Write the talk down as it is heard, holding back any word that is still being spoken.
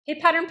Hey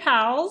Pattern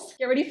Pals,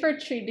 get ready for a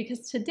treat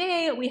because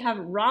today we have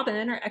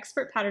Robin, our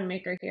expert pattern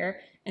maker here,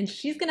 and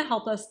she's gonna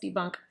help us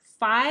debunk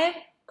 5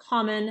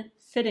 common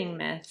fitting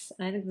myths.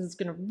 And I think this is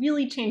gonna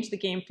really change the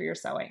game for your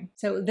sewing.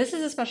 So this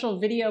is a special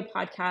video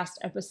podcast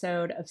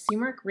episode of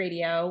Seamwork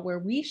Radio where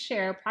we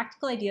share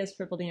practical ideas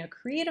for building a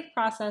creative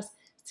process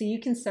so you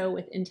can sew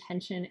with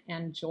intention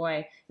and joy.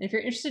 And if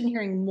you're interested in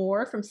hearing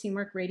more from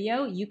Seamwork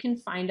Radio, you can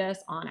find us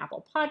on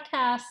Apple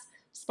Podcasts,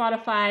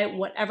 Spotify,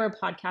 whatever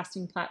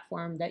podcasting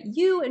platform that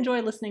you enjoy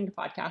listening to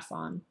podcasts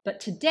on. But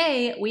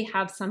today we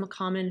have some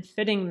common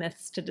fitting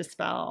myths to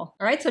dispel.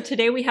 All right, so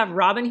today we have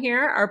Robin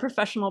here, our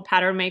professional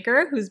pattern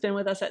maker who's been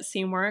with us at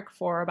Seamwork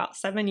for about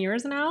 7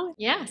 years now.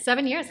 Yeah,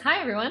 7 years. Hi,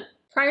 everyone.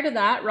 Prior to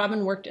that,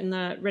 Robin worked in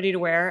the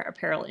ready-to-wear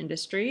apparel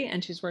industry,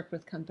 and she's worked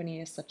with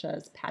companies such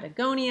as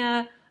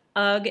Patagonia,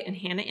 UGG, and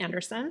Hanna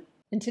Anderson.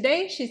 And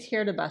today she's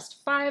here to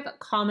bust 5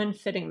 common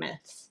fitting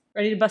myths.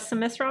 Ready to bust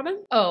some myths,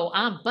 Robin? Oh,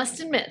 I'm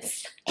busting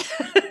myths.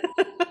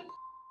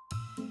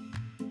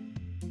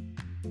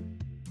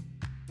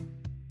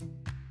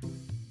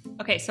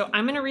 Okay, so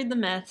I'm going to read the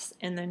myths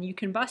and then you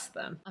can bust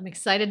them. I'm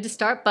excited to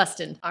start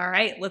busting. All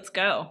right, let's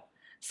go.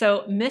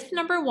 So myth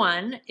number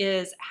 1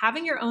 is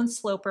having your own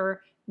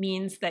sloper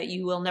means that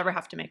you will never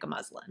have to make a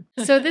muslin.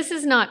 So this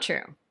is not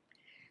true.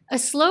 A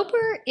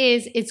sloper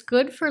it's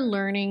good for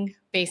learning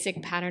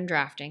basic pattern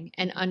drafting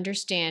and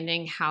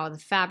understanding how the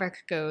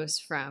fabric goes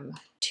from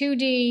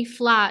 2D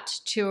flat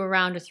to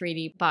around a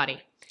 3D body.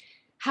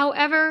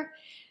 However,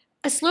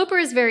 a sloper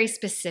is very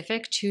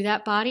specific to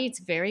that body. It's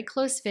very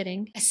close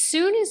fitting. As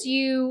soon as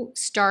you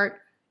start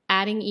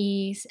adding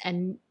ease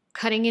and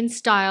cutting in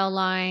style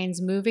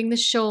lines, moving the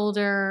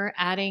shoulder,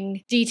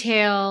 adding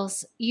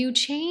details, you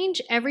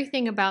change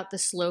everything about the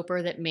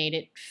sloper that made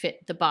it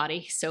fit the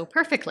body so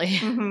perfectly.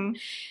 Mm-hmm.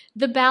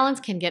 The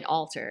balance can get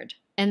altered,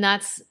 and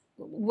that's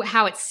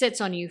how it sits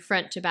on you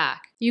front to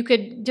back. You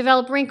could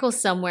develop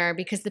wrinkles somewhere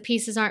because the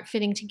pieces aren't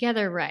fitting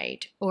together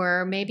right,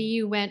 or maybe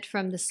you went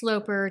from the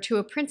sloper to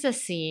a princess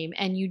seam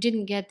and you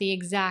didn't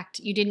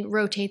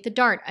rotate the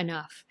dart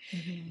enough.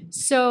 Mm-hmm.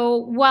 So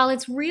while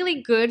it's really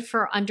good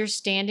for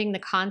understanding the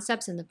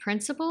concepts and the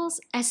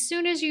principles, as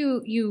soon as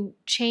you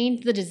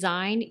change the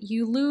design,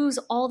 you lose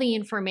all the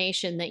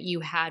information that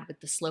you had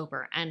with the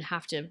sloper and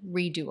have to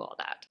redo all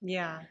that.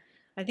 Yeah.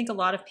 I think a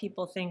lot of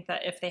people think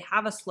that if they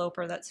have a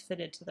sloper that's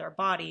fitted to their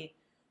body,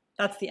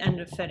 that's the end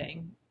of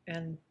fitting.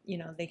 And,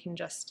 they can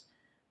just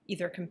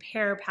either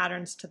compare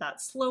patterns to that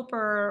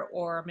sloper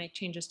or make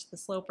changes to the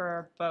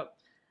sloper. But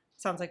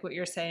it sounds like what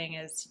you're saying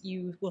is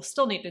you will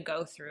still need to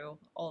go through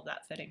all of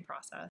that fitting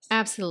process.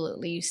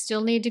 Absolutely. You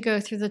still need to go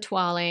through the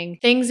toiling.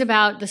 Things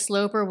about the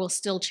sloper will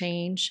still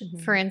change. Mm-hmm.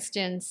 For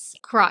instance,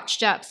 crotch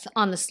depth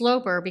on the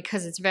sloper,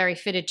 because it's very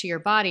fitted to your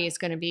body, is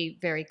going to be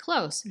very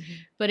close. Mm-hmm.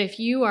 But if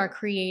you are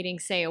creating,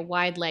 say, a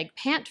wide leg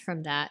pant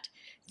from that,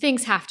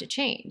 things have to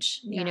change.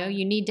 Yeah.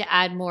 You need to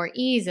add more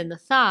ease in the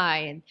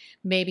thigh, and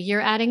maybe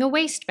you're adding a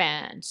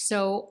waistband.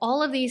 So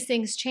all of these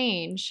things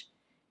change,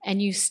 and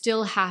you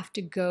still have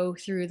to go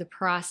through the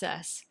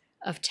process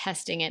of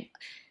testing it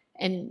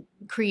and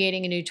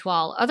creating a new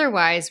toile.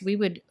 Otherwise, we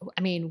would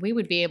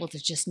be able to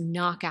just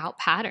knock out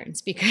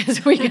patterns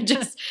because we could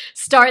just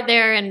start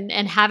there and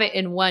have it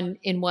in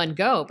one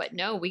go. But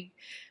no,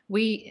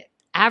 we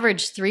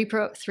average three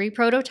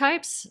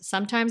prototypes.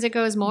 Sometimes it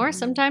goes more, mm-hmm.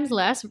 sometimes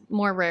less,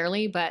 more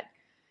rarely, but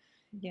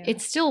yeah.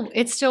 It's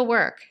still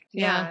work.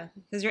 Yeah,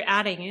 because you're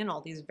adding in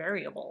all these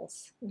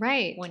variables.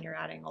 Right. When you're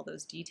adding all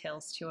those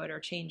details to it or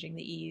changing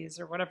the ease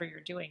or whatever you're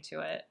doing to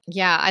it.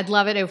 Yeah, I'd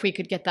love it if we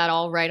could get that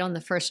all right on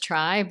the first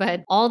try,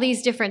 but all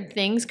these different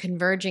things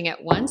converging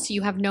at once,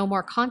 you have no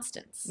more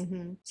constants.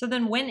 Mm-hmm. So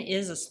then when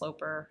is a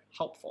sloper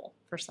helpful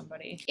for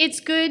somebody?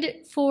 It's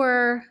good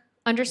for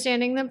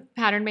understanding the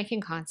pattern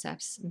making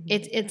concepts.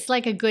 Mm-hmm. It's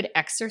like a good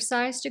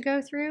exercise to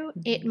go through.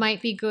 Mm-hmm. It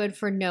might be good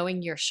for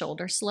knowing your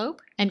shoulder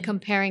slope and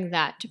comparing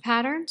that to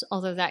patterns,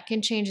 although that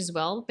can change as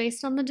well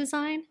based on the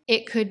design.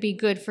 It could be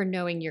good for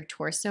knowing your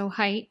torso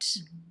height,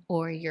 mm-hmm.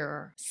 or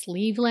your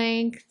sleeve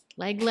length,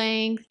 leg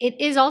length.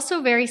 It is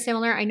also very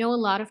similar. I know a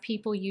lot of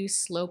people use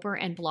sloper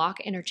and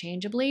block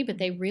interchangeably, but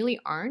they really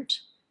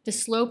aren't. The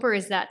sloper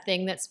is that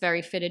thing that's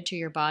very fitted to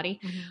your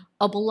body. Mm-hmm.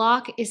 A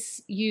block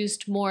is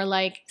used more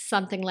like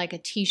something like a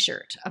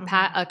t-shirt.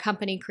 Mm-hmm. A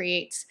company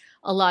creates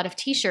a lot of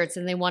t-shirts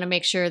and they want to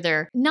make sure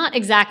they're not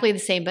exactly the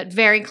same, but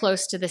very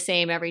close to the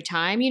same every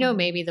time. Mm-hmm.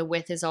 Maybe the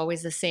width is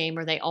always the same,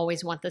 or they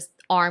always want the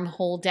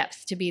armhole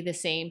depth to be the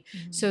same.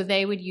 Mm-hmm. So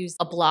they would use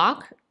a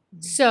block.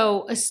 Mm-hmm.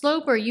 So a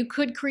sloper, you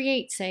could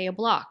create, say, a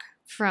block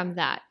from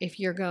that if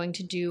you're going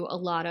to do a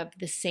lot of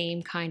the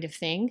same kind of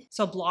thing.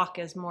 So block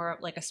is more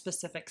like a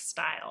specific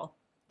style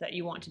that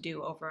you want to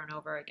do over and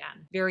over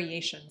again.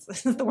 Variations.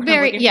 This is the word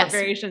I'm looking for.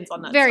 Variations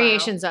on that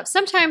Variations style. Up.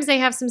 Sometimes they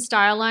have some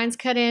style lines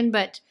cut in,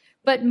 but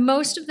But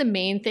most of the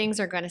main things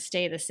are going to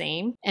stay the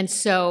same. And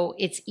so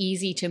it's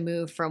easy to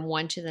move from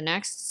one to the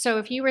next. So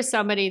if you were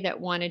somebody that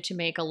wanted to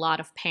make a lot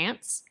of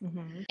pants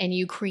and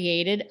you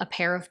created a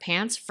pair of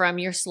pants from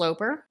your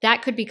sloper,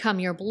 that could become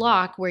your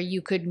block where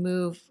you could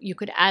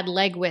add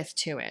leg width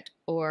to it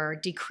or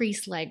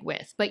decrease leg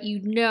width. But you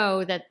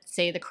know that,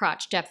 say, the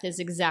crotch depth is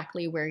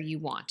exactly where you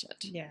want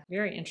it. Yeah,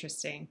 very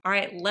interesting. All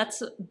right,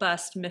 let's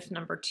bust myth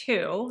number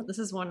 2. This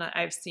is one that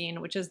I've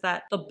seen, which is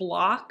that the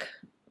block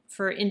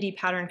for indie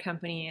pattern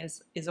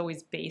companies is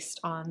always based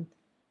on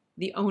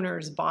the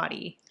owner's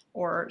body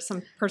or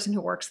some person who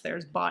works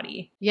there's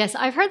body. Yes,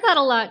 I've heard that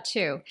a lot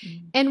too.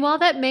 And while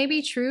that may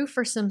be true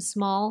for some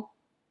small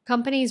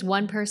companies,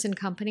 one-person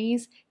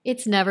companies,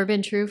 it's never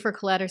been true for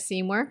Colette or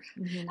Seamwork,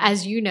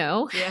 as you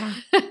know. Yeah.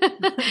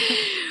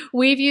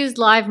 We've used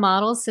live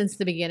models since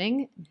the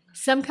beginning.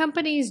 Some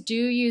companies do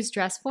use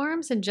dress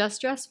forms and just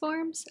dress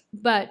forms,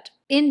 but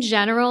in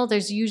general,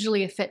 there's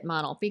usually a fit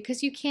model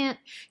because you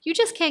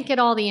just can't get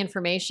all the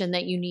information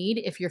that you need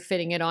if you're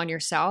fitting it on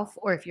yourself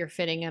or if you're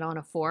fitting it on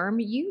a form.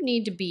 You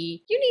need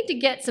to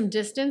get some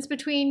distance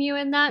between you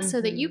and that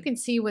so that you can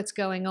see what's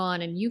going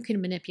on and you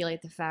can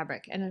manipulate the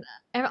fabric. And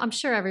I'm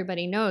sure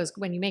everybody knows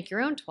when you make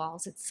your own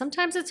toiles,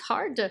 sometimes it's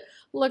hard to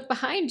look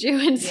behind you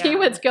and see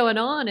what's going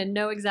on and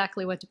know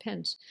exactly what to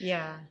pinch.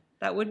 Yeah.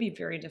 That would be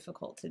very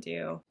difficult to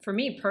do. For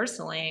me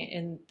personally,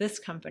 in this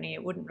company,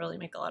 it wouldn't really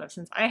make a lot of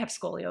sense. I have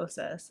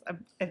scoliosis.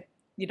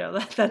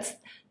 That's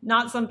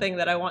not something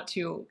that I want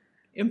to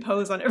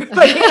impose on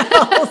everybody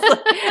else.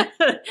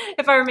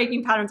 If I were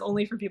making patterns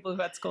only for people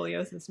who had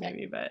scoliosis,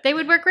 maybe, but they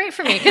would work great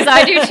for me because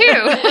I do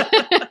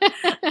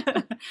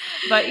too.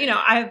 But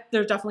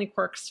there's definitely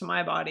quirks to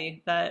my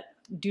body that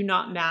do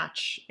not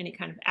match any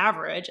kind of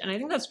average, and I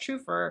think that's true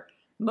for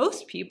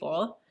most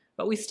people.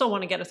 But we still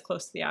want to get as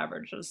close to the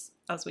average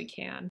as we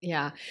can.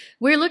 Yeah.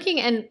 We're looking,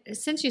 and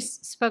since you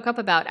spoke up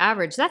about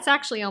average, that's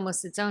actually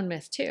almost its own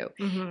myth too,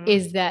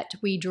 is that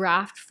we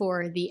draft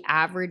for the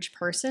average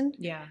person.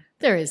 Yeah.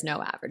 There is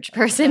no average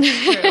person.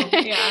 That's true.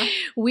 Yeah.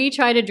 We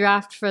try to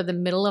draft for the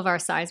middle of our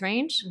size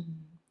range.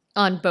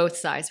 On both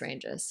size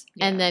ranges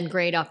and then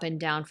grade up and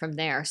down from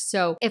there.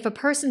 So if a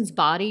person's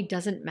body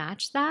doesn't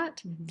match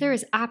that, there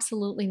is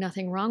absolutely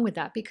nothing wrong with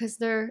that because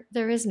there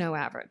is no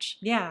average.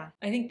 Yeah,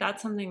 I think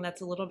that's something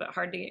that's a little bit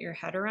hard to get your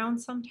head around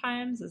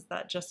sometimes, is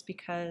that just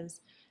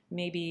because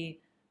maybe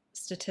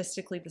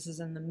statistically this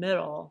is in the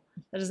middle,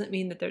 that doesn't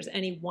mean that there's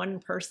any one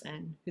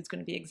person who's going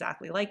to be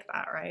exactly like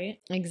that, right?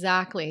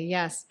 Exactly,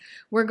 yes.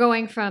 We're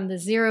going from the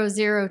 0,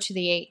 0 to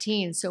the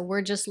 18, so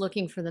we're just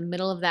looking for the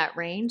middle of that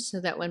range so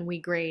that when we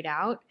grade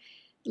out,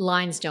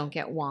 lines don't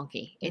get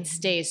wonky. It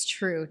stays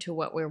true to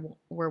what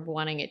we're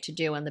wanting it to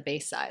do on the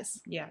base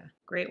size. Yeah,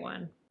 great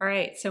one. All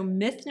right, so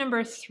myth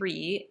number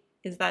 3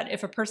 is that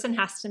if a person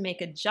has to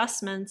make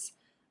adjustments,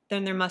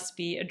 then there must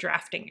be a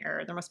drafting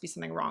error. There must be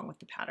something wrong with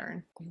the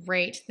pattern.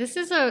 Great. This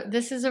is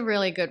a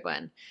really good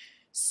one.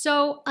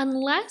 So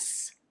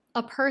unless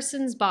a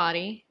person's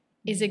body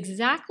is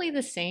exactly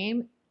the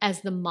same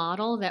as the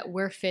model that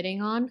we're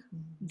fitting on,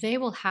 they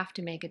will have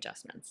to make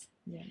adjustments.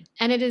 Yeah.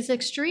 And it is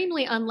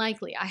extremely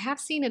unlikely. I have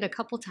seen it a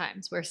couple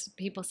times where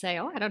people say,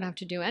 "Oh, I don't have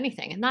to do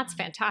anything." And that's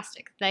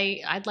fantastic.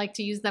 I'd like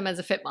to use them as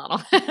a fit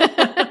model.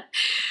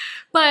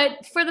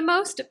 But for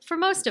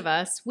most of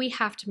us, we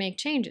have to make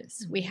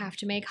changes. We have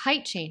to make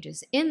height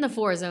changes in the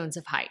 4 zones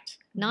of height,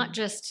 not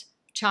just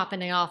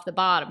chopping it off the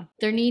bottom.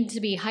 There need to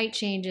be height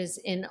changes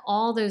in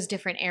all those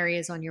different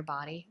areas on your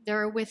body. There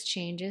are width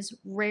changes.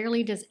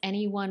 Rarely does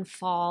anyone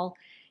fall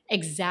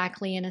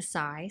exactly in a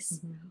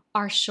size.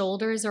 Our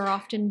shoulders are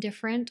often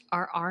different,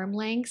 our arm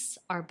lengths,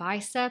 our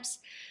biceps.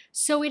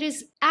 So it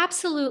is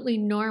absolutely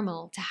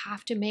normal to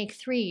have to make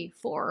 3,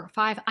 4,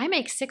 5. I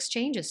make 6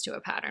 changes to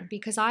a pattern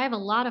because I have a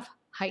lot of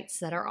heights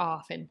that are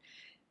off and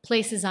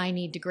places I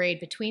need to grade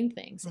between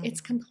things.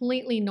 It's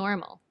completely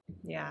normal.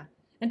 Yeah.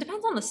 It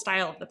depends on the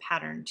style of the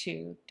pattern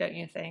too, don't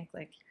you think?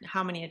 Like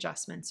how many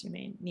adjustments you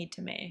may need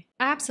to make.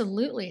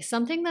 Absolutely.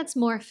 Something that's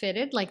more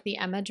fitted, like the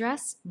Emma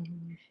dress,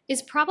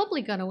 is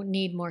probably going to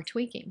need more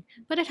tweaking.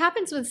 But it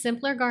happens with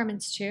simpler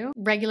garments too.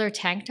 Regular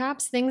tank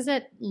tops, things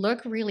that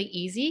look really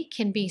easy,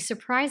 can be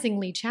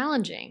surprisingly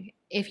challenging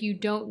if you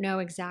don't know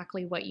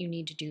exactly what you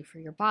need to do for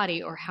your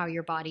body or how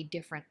your body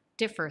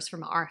differs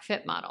from our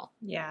fit model.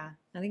 Yeah,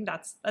 I think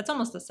that's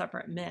almost a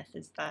separate myth,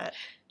 is that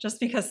just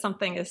because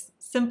something is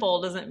simple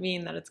doesn't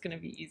mean that it's going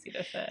to be easy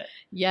to fit.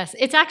 Yes,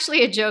 it's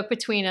actually a joke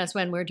between us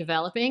when we're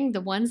developing.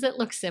 The ones that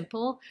look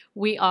simple,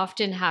 we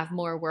often have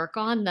more work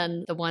on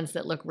than the ones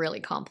that look really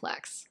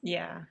complex.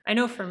 Yeah, I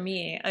know for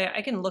me,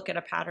 I can look at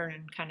a pattern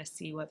and kind of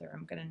see whether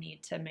I'm going to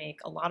need to make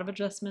a lot of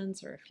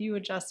adjustments or a few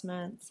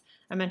adjustments.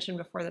 I mentioned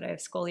before that I have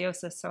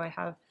scoliosis, so I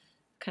have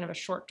kind of a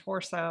short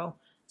torso.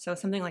 So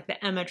something like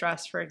the Emma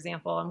dress, for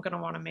example, I'm going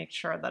to want to make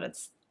sure that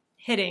it's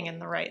hitting in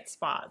the right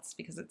spots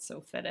because it's so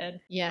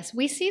fitted. Yes,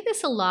 we see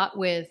this a lot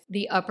with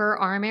the upper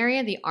arm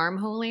area, the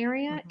armhole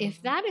area.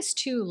 If that is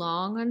too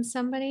long on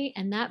somebody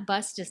and that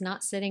bust is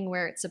not sitting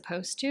where it's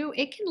supposed to,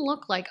 it can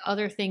look like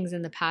other things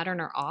in the pattern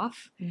are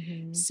off.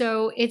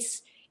 So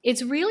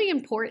It's really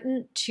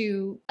important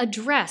to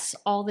address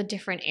all the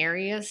different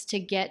areas to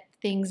get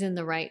things in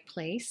the right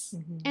place.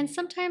 And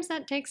sometimes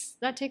that takes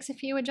a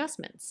few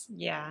adjustments.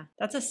 Yeah,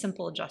 that's a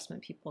simple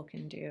adjustment people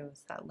can do,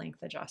 is that length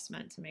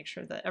adjustment to make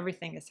sure that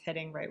everything is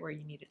hitting right where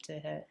you need it to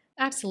hit.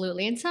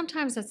 Absolutely. And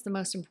sometimes that's the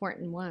most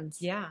important ones.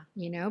 Yeah.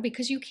 You know,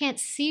 because you can't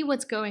see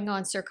what's going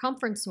on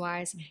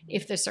circumference-wise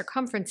if the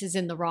circumference is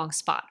in the wrong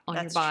spot on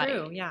your body.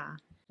 That's true, yeah.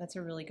 That's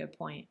a really good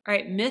point. All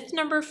right, myth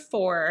number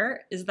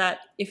 4 is that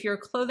if your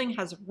clothing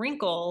has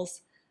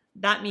wrinkles,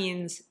 that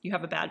means you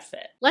have a bad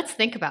fit. Let's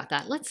think about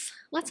that. Let's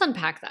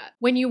unpack that.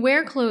 When you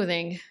wear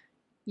clothing,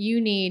 you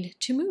need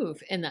to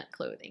move in that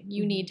clothing.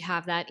 You need to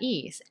have that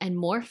ease, and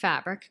more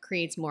fabric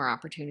creates more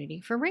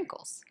opportunity for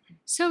wrinkles.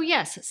 So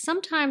yes,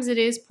 sometimes it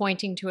is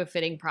pointing to a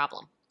fitting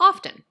problem,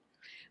 often.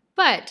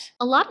 But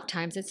a lot of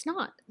times it's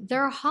not.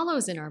 There are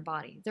hollows in our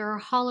body. There are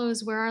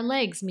hollows where our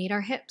legs meet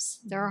our hips.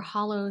 There are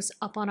hollows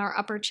up on our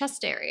upper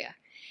chest area.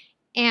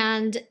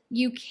 And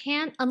you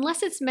can't,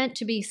 unless it's meant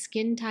to be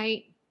skin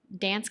tight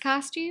dance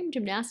costume,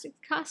 gymnastics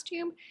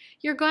costume,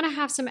 you're going to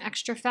have some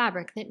extra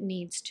fabric that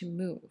needs to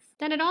move.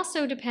 Then it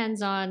also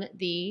depends on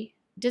the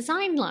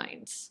design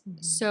lines.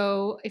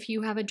 So if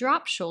you have a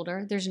drop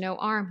shoulder, there's no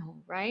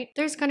armhole, right?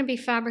 There's going to be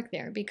fabric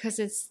there because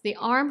it's the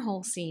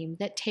armhole seam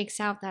that takes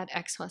out that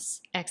excess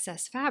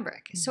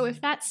fabric. So if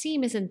that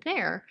seam isn't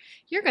there,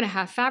 you're going to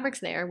have fabrics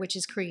there, which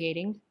is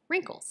creating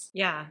wrinkles.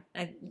 Yeah,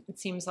 it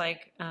seems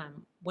like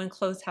when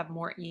clothes have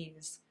more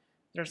ease,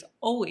 there's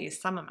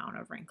always some amount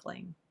of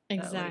wrinkling.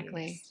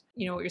 Exactly.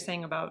 You know what you're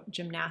saying about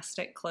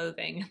gymnastic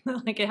clothing.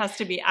 Like it has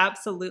to be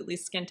absolutely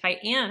skin tight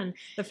and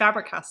the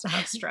fabric has to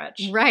have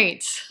stretch.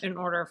 Right. In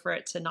order for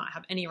it to not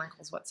have any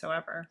wrinkles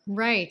whatsoever.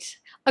 Right.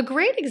 A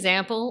great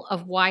example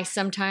of why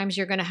sometimes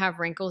you're going to have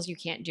wrinkles you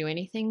can't do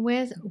anything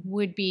with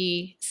would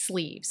be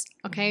sleeves.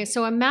 Okay,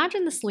 so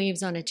imagine the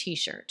sleeves on a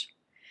t-shirt.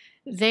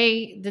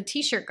 The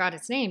t-shirt got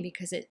its name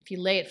because if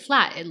you lay it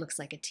flat, it looks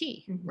like a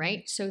T,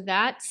 right? So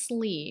that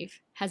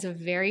sleeve has a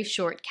very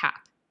short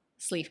cap.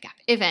 Sleeve cap,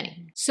 if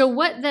any. So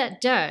what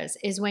that does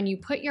is when you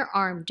put your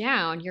arm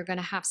down, you're going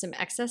to have some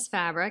excess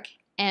fabric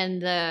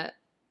and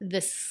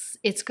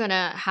it's going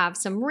to have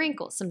some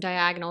wrinkles, some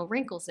diagonal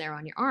wrinkles there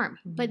on your arm.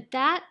 But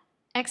that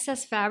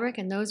excess fabric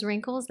and those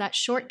wrinkles, that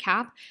short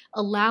cap,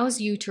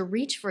 allows you to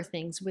reach for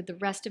things with the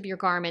rest of your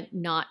garment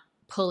not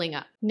pulling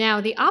up.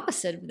 Now, the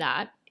opposite of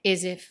that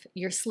is if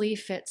your sleeve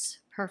fits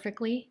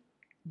perfectly,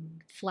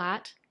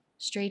 flat,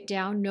 straight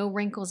down, no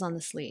wrinkles on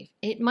the sleeve.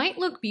 It might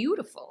look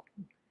beautiful,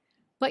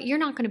 but you're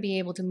not going to be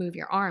able to move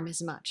your arm as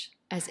much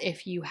as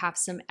if you have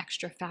some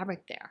extra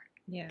fabric there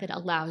that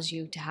allows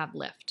you to have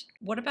lift.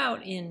 What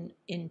about in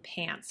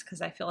pants?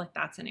 Because I feel like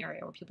that's an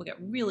area where people get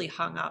really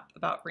hung up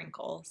about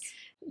wrinkles.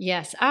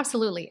 Yes,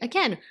 absolutely.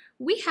 Again,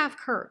 we have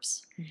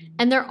curves,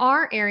 and there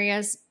are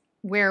areas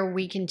where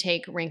we can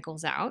take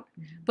wrinkles out,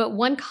 but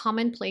one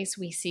common place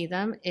we see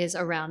them is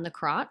around the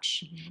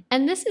crotch.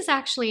 And this is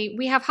actually,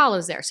 we have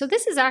hollows there. So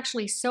this is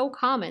actually so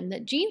common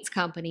that jeans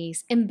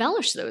companies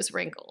embellish those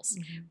wrinkles,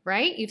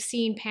 right? You've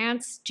seen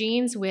pants,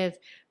 jeans with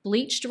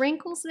bleached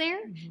wrinkles there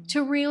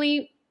to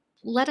really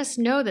let us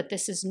know that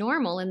this is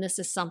normal and this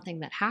is something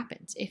that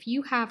happens. If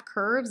you have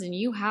curves and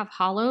you have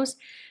hollows,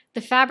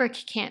 the fabric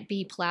can't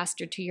be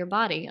plastered to your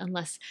body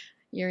unless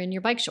you're in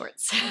your bike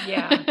shorts.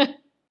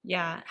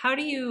 Yeah. How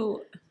do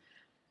you,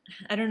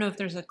 I don't know if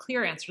there's a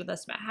clear answer to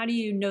this, but how do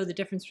you know the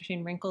difference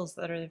between wrinkles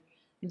that are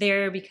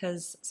there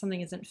because something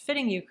isn't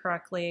fitting you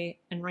correctly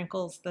and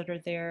wrinkles that are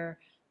there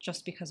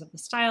just because of the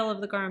style of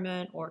the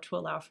garment or to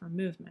allow for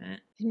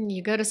movement?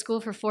 You go to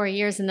school for 4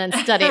 years and then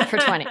study it for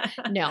 20.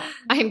 No,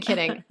 I'm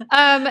kidding.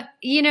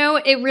 You know,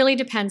 it really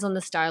depends on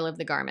the style of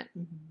the garment.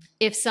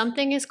 If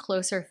something is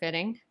closer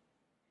fitting,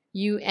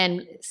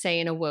 and say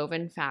in a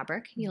woven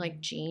fabric, you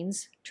like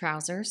jeans,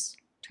 trousers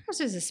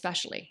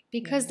especially,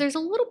 because there's a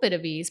little bit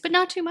of ease, but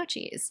not too much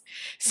ease.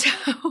 So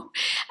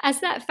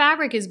as that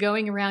fabric is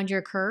going around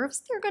your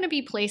curves, there are going to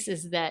be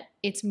places that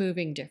it's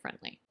moving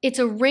differently. It's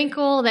a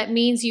wrinkle that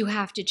means you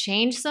have to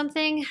change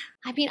something.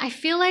 I mean, I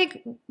feel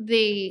like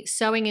the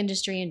sewing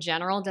industry in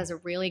general does a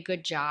really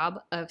good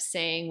job of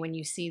saying when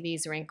you see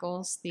these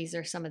wrinkles, these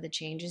are some of the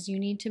changes you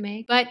need to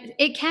make. But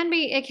it can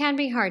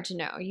be hard to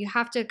know. You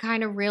have to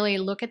kind of really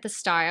look at the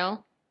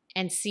style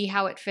and see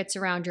how it fits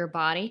around your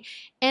body.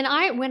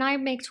 And when I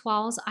make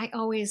toiles, I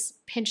always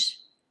pinch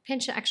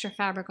extra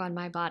fabric on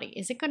my body.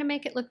 Is it going to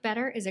make it look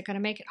better? Is it going to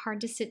make it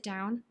hard to sit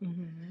down?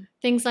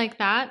 Things like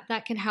that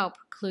can help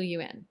clue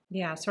you in.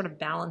 Yeah, sort of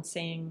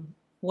balancing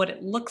what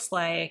it looks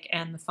like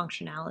and the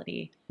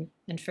functionality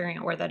and figuring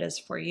out where that is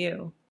for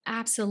you.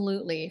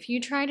 Absolutely. If you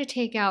try to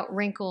take out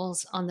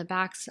wrinkles on the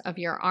backs of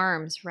your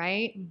arms,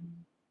 right?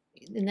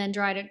 And then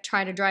try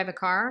to drive a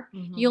car,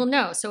 you'll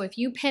know. So if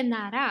you pin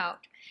that out,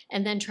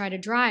 and then try to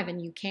drive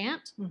and you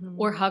can't,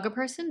 or hug a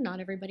person,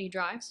 not everybody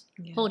drives,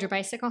 hold your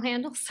bicycle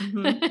handles,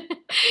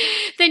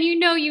 then you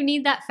know you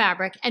need that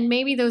fabric, and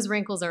maybe those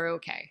wrinkles are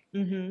okay,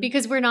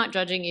 because we're not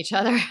judging each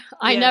other.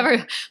 I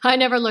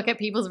never look at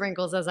people's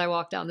wrinkles as I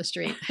walk down the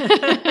street.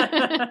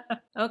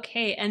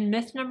 Okay, and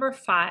myth number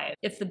 5.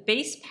 If the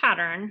base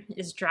pattern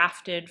is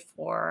drafted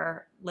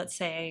for, let's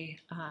say,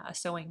 a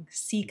sewing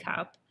C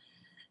cup,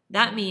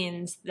 that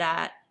means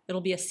that it'll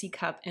be a C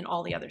cup in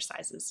all the other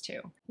sizes too.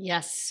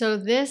 Yes, so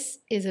this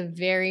is a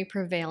very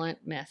prevalent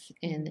myth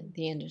in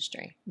the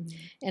industry.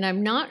 And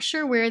I'm not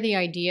sure where the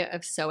idea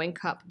of sewing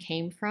cup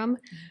came from,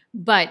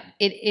 but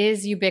it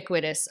is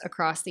ubiquitous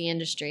across the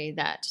industry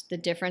that the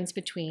difference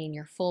between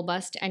your full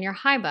bust and your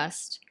high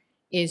bust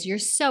is your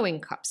sewing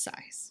cup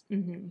size.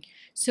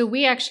 So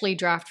we actually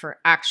draft for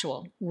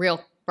actual,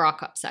 real bra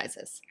cup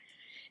sizes.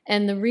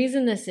 And the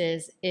reason this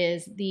is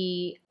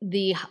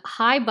the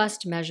high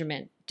bust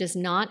measurement does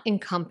not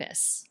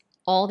encompass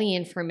all the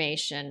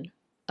information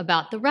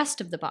about the rest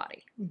of the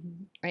body,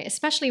 right?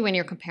 Especially when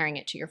you're comparing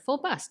it to your full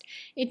bust.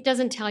 It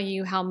doesn't tell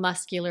you how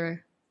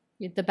muscular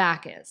the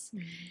back is.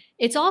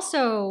 It's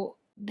also,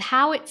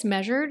 how it's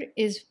measured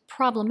is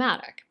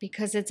problematic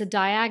because it's a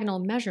diagonal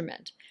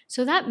measurement.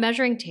 So that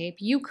measuring tape,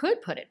 you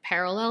could put it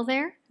parallel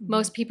there.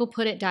 Most people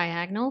put it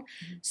diagonal.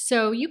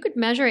 So you could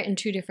measure it in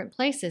 2 different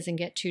places and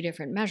get 2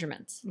 different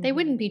measurements. They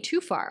wouldn't be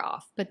too far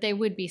off, but they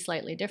would be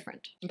slightly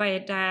different. By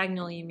a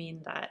diagonal, you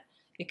mean that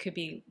it could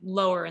be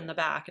lower in the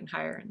back and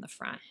higher in the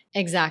front.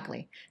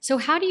 Exactly. So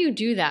how do you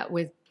do that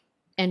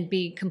and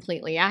be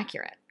completely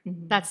accurate?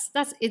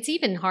 It's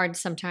even hard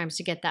sometimes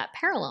to get that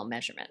parallel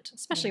measurement,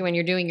 especially when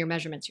you're doing your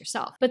measurements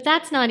yourself. But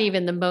that's not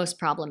even the most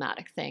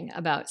problematic thing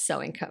about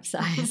sewing cup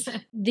size.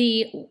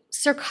 The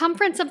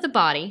circumference of the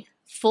body,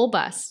 full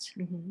bust,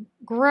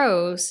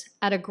 grows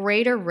at a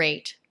greater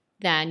rate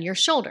than your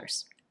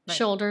shoulders. Right.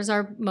 Shoulders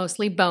are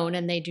mostly bone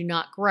and they do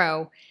not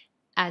grow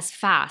as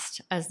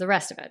fast as the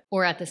rest of it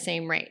or at the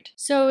same rate.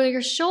 So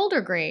your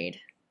shoulder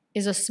grade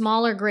is a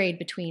smaller grade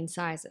between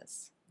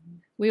sizes.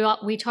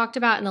 We talked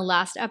about in the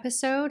last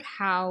episode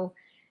how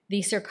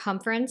the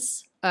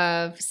circumference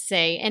of,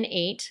 say, an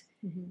 8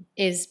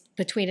 is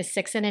between a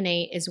 6 and an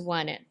 8 is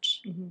 1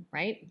 inch,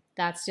 right?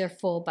 That's your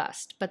full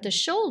bust. But the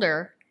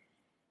shoulder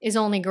is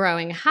only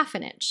growing a half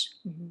an inch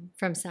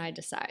from side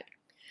to side.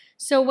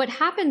 So what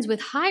happens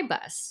with high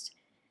bust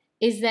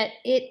is that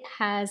it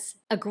has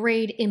a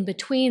grade in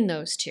between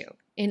those two.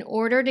 In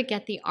order to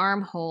get the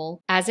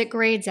armhole, as it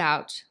grades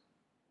out,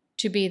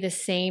 to be the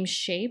same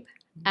shape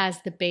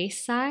as the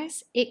base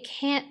size, it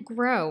can't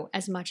grow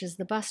as much as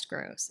the bust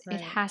grows. Right.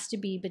 It has to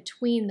be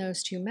between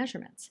those 2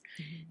 measurements.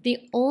 The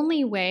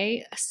only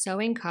way a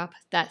sewing cup,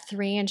 that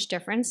 3-inch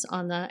difference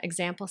on the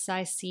example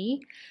size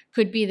C,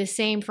 could be the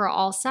same for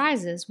all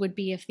sizes would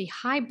be if the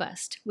high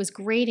bust was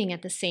grading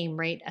at the same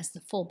rate as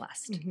the full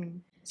bust.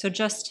 So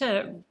just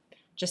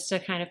to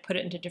kind of put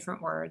it into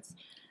different words,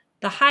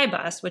 the high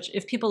bust, which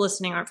if people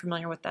listening aren't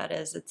familiar with that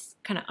is, it's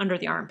kind of under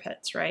the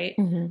armpits, right?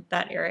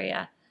 That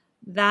area.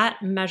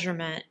 That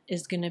measurement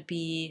is going to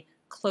be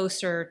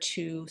closer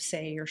to,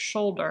 say, your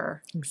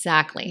shoulder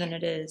exactly than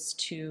it is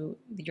to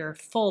your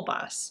full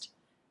bust,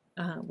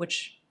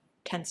 which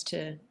tends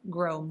to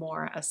grow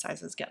more as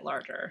sizes get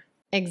larger.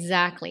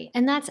 Exactly.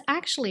 And that's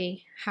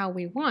actually how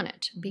we want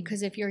it,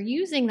 because if you're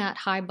using that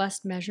high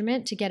bust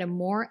measurement to get a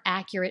more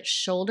accurate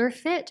shoulder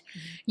fit,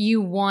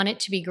 you want it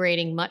to be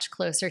grading much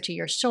closer to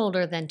your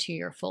shoulder than to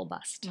your full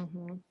bust.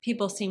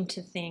 People seem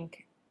to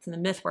think, it's the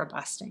myth we're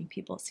busting,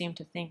 people seem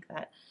to think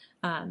that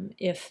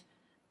if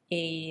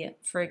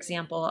for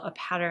example, a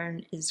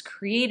pattern is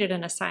created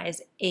in a size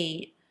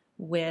 8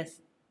 with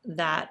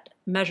that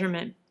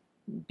measurement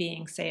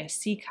being, say, a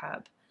C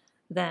cup,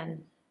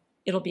 then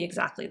it'll be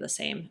exactly the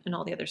same in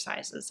all the other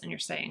sizes. And you're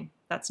saying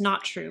that's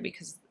not true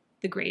because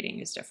the grading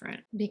is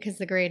different. Because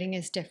the grading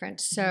is different.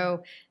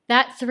 So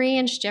that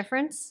 3-inch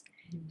difference,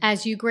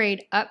 as you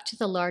grade up to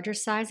the larger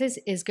sizes,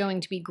 is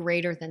going to be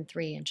greater than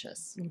 3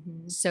 inches.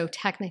 So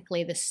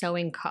technically the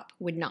sewing cup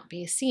would not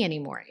be a C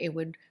anymore. It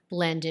would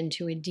blend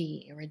into a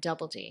D or a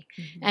double D.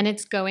 And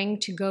it's going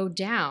to go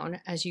down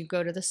as you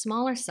go to the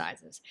smaller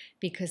sizes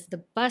because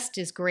the bust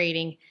is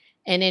grading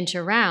an inch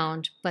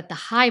around, but the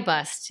high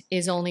bust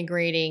is only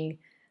grading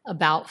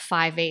about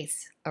 5/8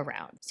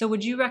 around. So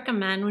would you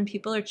recommend when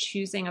people are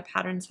choosing a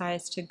pattern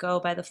size to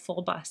go by the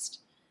full bust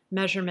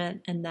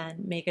measurement and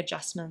then make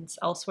adjustments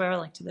elsewhere,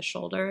 like to the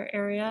shoulder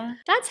area?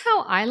 That's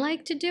how I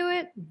like to do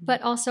it,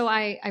 but also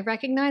I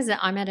recognize that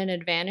I'm at an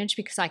advantage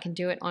because I can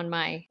do it on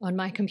my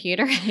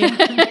computer,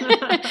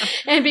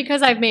 and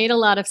because I've made a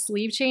lot of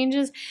sleeve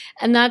changes,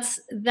 and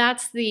that's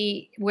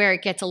where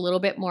it gets a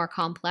little bit more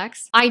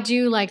complex. I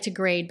do like to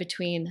grade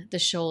between the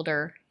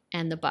shoulder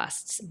and the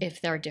busts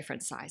if they're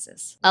different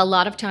sizes. A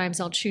lot of times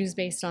I'll choose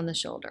based on the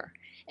shoulder.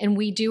 And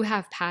we do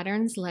have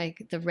patterns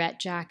like the Rhett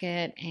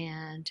jacket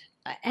and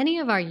any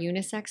of our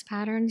unisex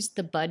patterns,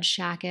 the Bud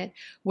shacket,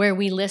 where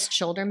we list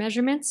shoulder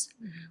measurements.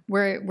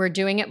 We're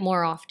doing it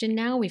more often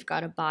now. We've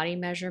got a body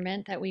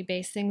measurement that we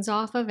base things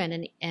off of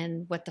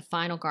and what the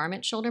final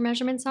garment shoulder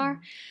measurements are.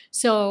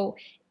 So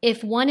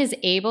if one is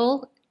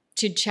able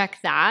to check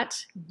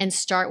that and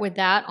start with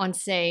that on,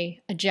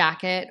 say, a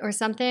jacket or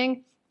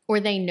something, or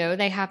they know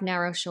they have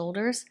narrow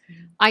shoulders,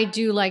 I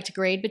do like to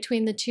grade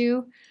between the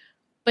two.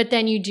 But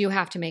then you do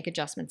have to make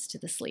adjustments to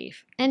the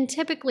sleeve. And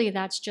typically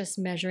that's just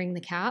measuring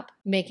the cap,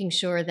 making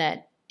sure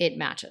that it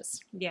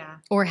matches. Yeah.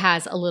 Or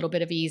has a little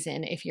bit of ease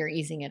in if you're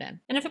easing it in.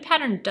 And if a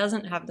pattern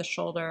doesn't have the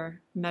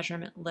shoulder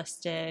measurement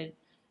listed,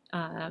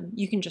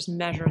 you can just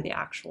measure the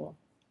actual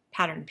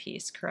pattern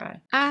piece,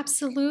 correct?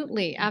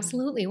 Absolutely,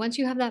 absolutely. Once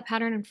you have that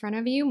pattern in front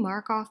of you,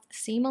 mark off the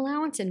seam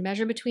allowance and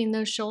measure between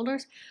those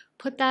shoulders.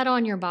 Put that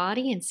on your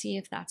body and see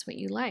if that's what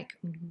you like.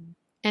 Mm-hmm.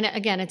 And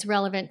again, it's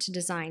relevant to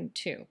design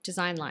too.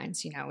 Design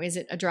lines, you know, is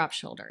it a drop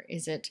shoulder?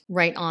 Is it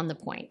right on the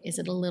point? Is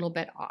it a little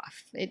bit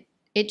off?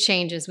 It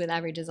changes with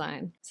every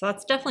design. So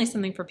that's definitely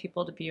something for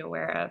people to be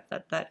aware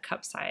of, that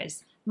cup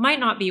size might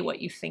not be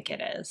what you think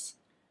it is,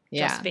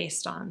 just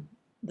based on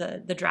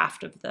the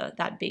draft of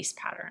that base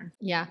pattern.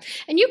 Yeah.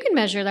 And you can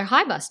measure their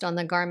high bust on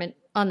the garment,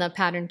 on the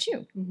pattern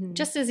too,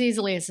 just as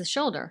easily as the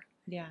shoulder.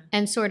 Yeah.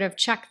 And sort of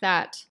check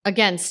that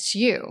against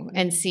you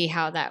and see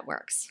how that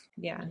works.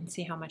 Yeah, and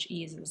see how much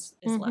ease is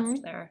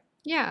left there.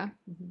 Yeah.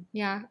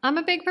 Yeah. I'm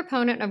a big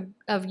proponent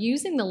of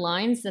using the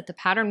lines that the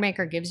pattern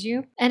maker gives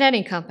you at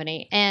any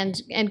company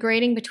and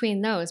grading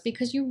between those,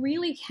 because you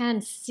really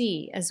can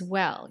see as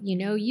well. You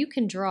know, you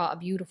can draw a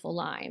beautiful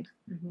line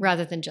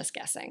rather than just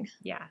guessing.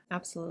 Yeah,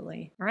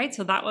 absolutely. All right,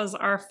 so that was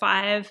our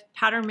 5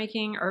 pattern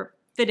making or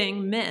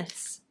fitting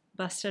myths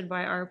busted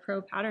by our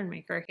pro pattern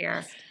maker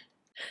here.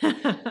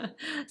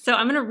 So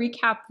I'm going to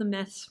recap the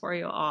myths for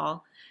you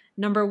all.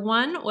 Number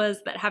 1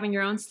 was that having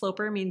your own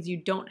sloper means you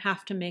don't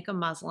have to make a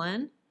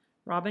muslin.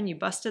 Robin, you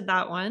busted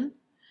that one.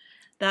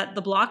 That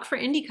the block for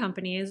indie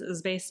companies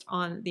is based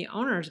on the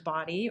owner's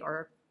body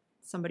or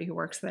somebody who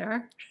works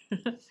there.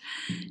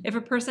 If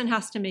a person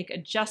has to make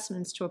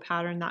adjustments to a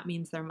pattern, that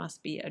means there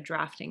must be a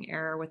drafting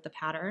error with the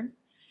pattern.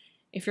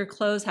 If your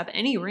clothes have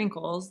any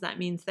wrinkles, that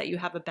means that you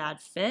have a bad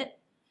fit.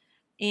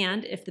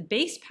 And if the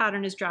base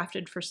pattern is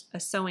drafted for a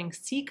sewing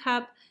C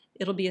cup,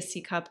 it'll be a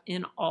C cup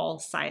in all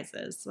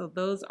sizes. So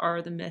those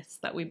are the myths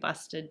that we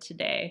busted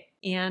today.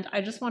 And I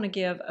just want to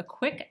give a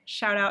quick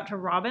shout out to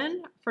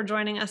Robin for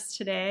joining us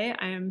today.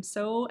 I am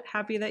so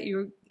happy that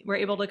you were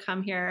able to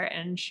come here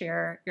and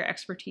share your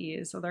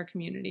expertise with our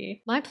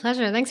community. My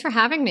pleasure. Thanks for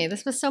having me.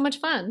 This was so much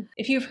fun.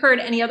 If you've heard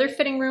any other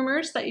fitting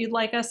rumors that you'd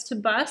like us to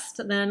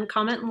bust, then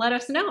comment and let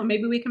us know.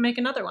 Maybe we can make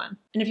another one.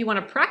 And if you want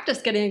to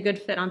practice getting a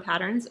good fit on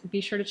patterns,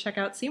 be sure to check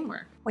out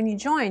Seamwork. When you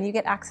join, you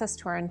get access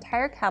to our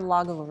entire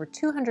catalog of over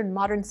 200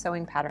 modern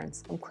sewing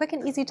patterns, from quick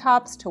and easy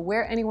tops to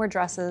wear anywhere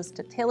dresses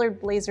to tailored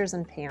blazers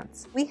and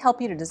pants. We help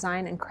you to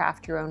design and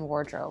craft your own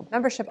wardrobe.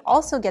 Membership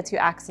also gets you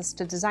access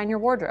to Design Your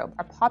Wardrobe,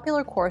 our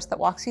popular course that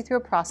walks you through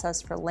a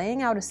process for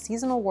laying out a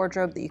seasonal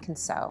wardrobe that you can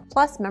sew.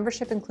 Plus,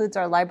 membership includes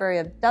our library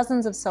of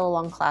dozens of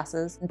sew-along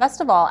classes, and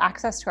best of all,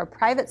 access to our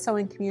private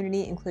sewing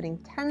community, including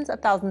tens of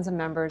thousands of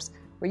members,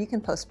 where you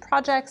can post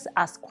projects,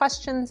 ask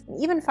questions, and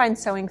even find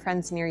sewing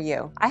friends near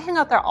you. I hang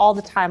out there all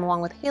the time along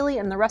with Haley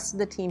and the rest of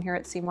the team here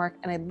at Seamwork,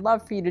 and I'd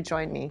love for you to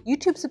join me.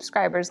 YouTube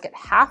subscribers get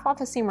half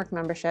off a Seamwork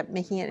membership,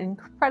 making it an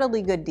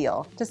incredibly good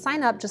deal. To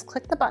sign up, just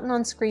click the button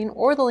on screen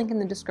or the link in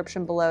the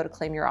description below to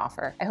claim your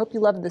offer. I hope you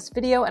loved this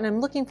video, and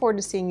I'm looking forward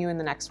to seeing you in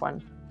the next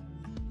one.